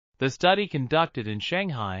The study conducted in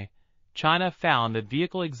Shanghai, China found that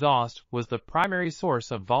vehicle exhaust was the primary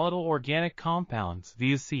source of volatile organic compounds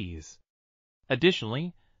 (VOCs).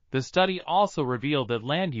 Additionally, the study also revealed that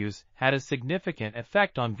land use had a significant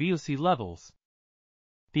effect on VOC levels.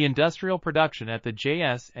 The industrial production at the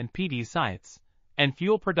JS and PD sites, and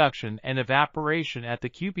fuel production and evaporation at the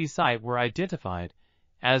QP site were identified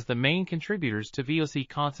as the main contributors to VOC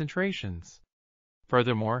concentrations.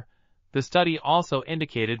 Furthermore, the study also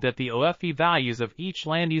indicated that the OFE values of each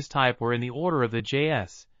land use type were in the order of the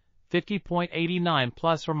JS, 50.89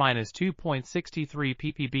 plus or minus 2.63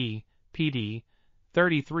 ppb, PD,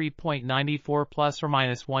 33.94 plus or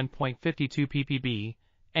minus 1.52 ppb,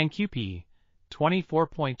 and QP,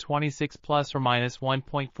 24.26 plus or minus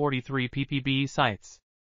 1.43 ppb sites,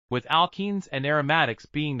 with alkenes and aromatics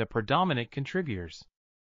being the predominant contributors.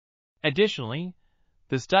 Additionally,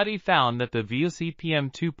 the study found that the VOC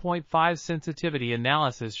PM2.5 sensitivity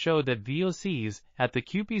analysis showed that VOCs at the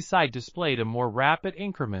QP site displayed a more rapid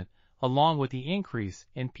increment along with the increase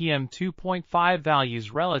in PM2.5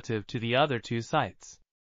 values relative to the other two sites.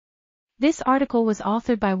 This article was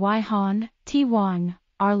authored by Y. Han, T. Wang,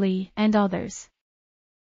 R. Li, and others.